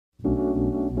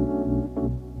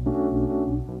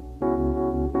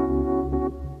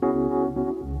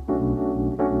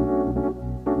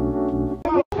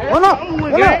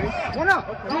Run up.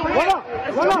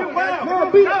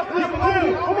 Man, beat up.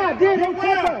 Oh my dear, don't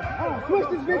touch us. Switch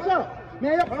this bitch up.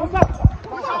 Man, what's up?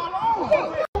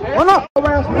 Run up. I'm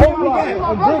big,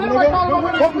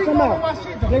 nigga. Fuck you some out.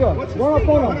 Nigga, run up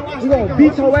on him. We gonna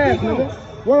beat your ass,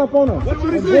 nigga. Run up on him.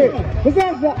 I'm big. His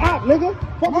ass is an op, nigga.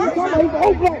 Fuck you talking about? He's an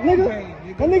O-Block, nigga.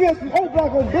 That nigga is some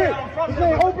O-Block on brick. He's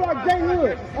saying O-Block J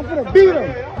Hood. I'm finna beat him.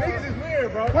 Niggas is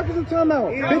weird, bro. What is you talking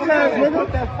about? Bitch ass nigga.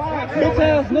 Bitch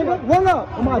ass nigga. Run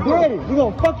up on my daddy. We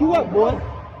gonna fuck you up, boy.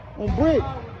 On brick.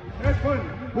 That's funny.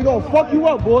 We gonna fuck you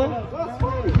up, boy.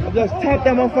 I just tapped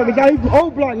that motherfucker down. He's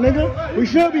O-Block, nigga. We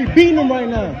should be beating him right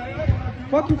now.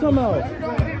 Fuck you talking about?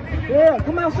 Yeah,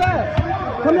 come outside.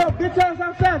 Come your bitch ass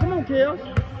outside. Come on, Kill.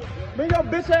 Bring your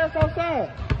bitch ass outside.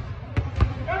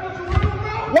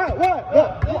 What?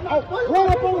 Run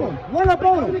up on him. Run up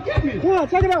on him. Come on,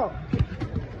 check it out.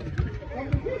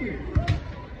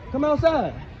 Come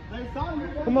outside.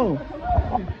 Come on.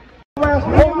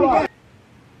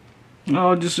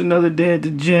 Oh, just another day at the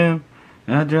gym.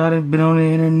 After I done been on the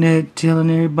internet telling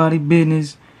everybody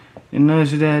business and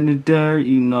this, that, and the third,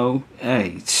 you know.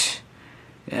 Hey,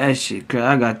 that shit crazy.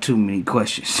 I got too many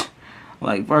questions.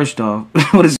 Like, first off,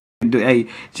 what is he do? Hey,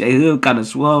 J Hood kind of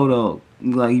swole though.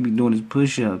 Like, he be doing his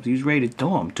push-ups. He was ready to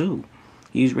throw him too.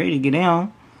 He was ready to get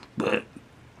down. But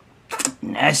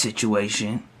in that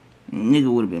situation,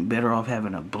 nigga would have been better off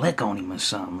having a blick on him or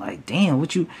something. Like, damn,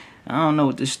 what you... I don't know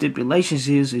what the stipulations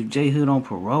is, if J Hood on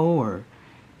parole or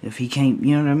if he can't,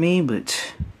 you know what I mean?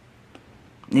 But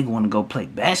nigga want to go play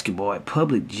basketball at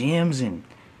public gyms and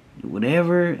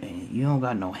whatever, and you don't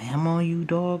got no ham on you,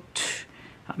 dog.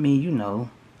 I mean, you know.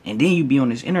 And then you be on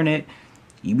this internet,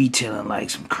 you be telling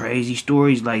like some crazy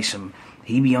stories, like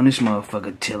he be on this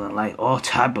motherfucker telling like all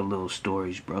type of little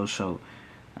stories, bro. So,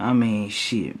 I mean,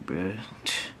 shit, bro.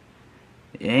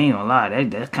 It ain't gonna lie,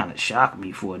 that kind of shocked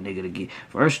me for a nigga to get.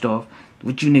 First off,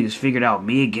 what you niggas figured out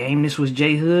mid-game this was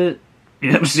J Hood? You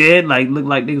know what I'm saying? Like, looked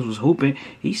like niggas was hooping.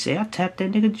 He said, I tapped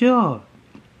that nigga jaw.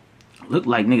 Looked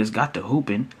like niggas got to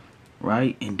hooping,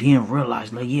 right? And then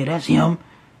realized, like, yeah, that's him.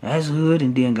 That's Hood.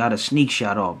 And then got a sneak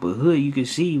shot off. But Hood, you could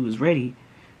see he was ready.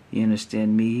 You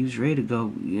understand me? He was ready to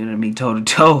go, you know what I mean, toe to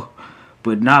toe.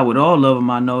 But not with all of them,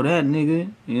 I know that,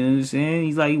 nigga. You know what I'm saying?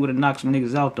 He's like, he would have knocked some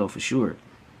niggas out, though, for sure.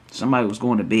 Somebody was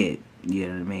going to bed. You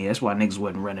know what I mean? That's why niggas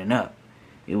wasn't running up.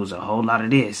 It was a whole lot of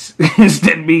this.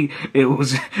 Instead of me, it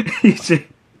was... it's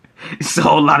a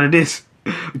whole lot of this.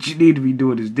 What you need to be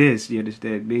doing is this. You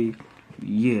understand me?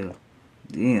 Yeah.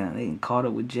 Damn, they ain't caught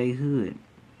up with J Hood.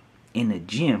 In the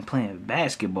gym playing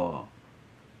basketball.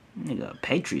 Nigga, a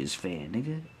Patriots fan,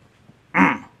 nigga.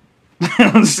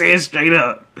 I'm saying straight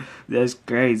up. That's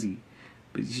crazy.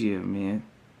 But yeah, man.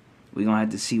 We gonna have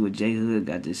to see what J Hood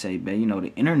got to say, man. You know,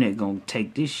 the internet gonna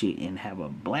take this shit and have a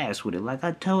blast with it. Like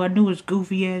I knew his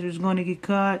goofy ass was gonna get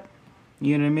caught.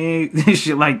 You know what I mean?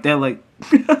 Shit like that, like...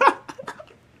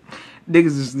 Niggas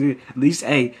is... At least,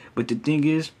 hey, but the thing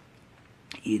is,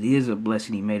 it is a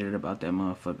blessing he made it about that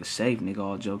motherfucker safe, nigga,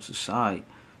 all jokes aside.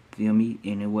 Feel me?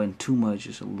 And it wasn't too much,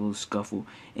 just a little scuffle.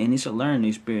 And it's a learning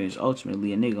experience.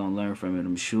 Ultimately, a nigga gonna learn from it,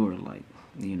 I'm sure. Like,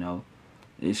 you know,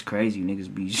 it's crazy.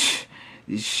 Niggas be...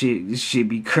 This shit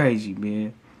be crazy,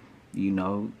 man. You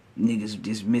know, niggas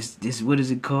this what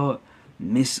is it called?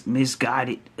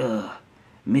 Misguided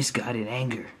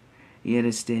anger. You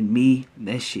understand me?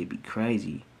 That shit be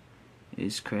crazy.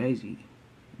 It's crazy.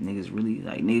 Niggas really,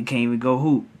 like, nigga can't even go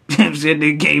hoop. You know what I'm saying?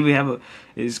 Nigga can't even have a...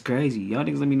 It's crazy. Y'all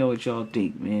niggas let me know what y'all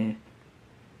think, man.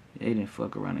 They didn't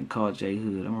fuck around and call J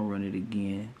Hood. I'm gonna run it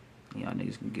again. Y'all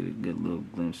niggas can get a good little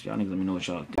glimpse. Y'all niggas let me know what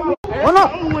y'all think. Run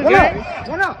up! Man,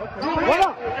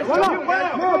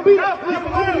 beat up!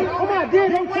 Oh my dear,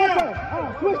 don't touch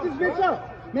us. Switch this bitch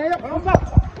up. Man, what's up?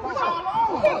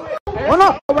 Run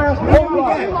up! I'm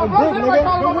big,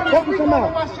 nigga. Fuck you some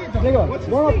out. Nigga,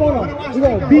 run up on him. We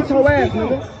gonna beat your ass,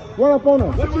 nigga. Run up on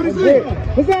him. I'm big.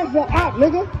 His ass is an op,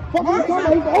 nigga. Fuck you talking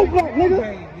about? He's an O-Block, nigga.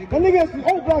 That nigga is some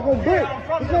O-Block on brick.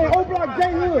 He's saying O-Block J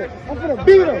Hood. I'm finna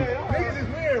beat him.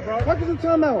 What is you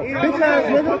talking about? Bitch ass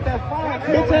nigga.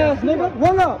 Bitch ass nigga.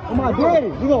 Run up on my daddy.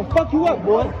 We gonna fuck you up,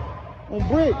 boy. On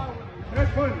brick.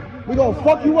 That's funny. We gonna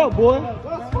fuck you up, boy.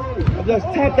 I just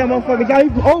tapped that motherfucker down.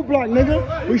 He's O-Block,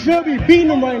 nigga. We should be beating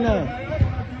him right now.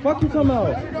 Fuck you talking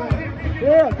about?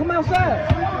 Yeah, come outside.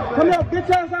 Come your bitch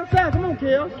ass outside. Come on,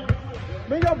 Kill.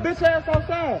 Bring your bitch ass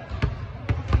outside.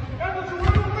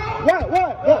 What?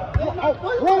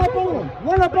 Run up on him.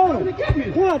 Run up on him.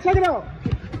 Come on, check it out.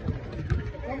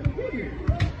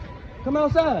 Come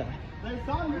outside.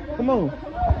 Come on.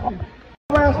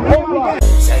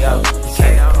 Say yo,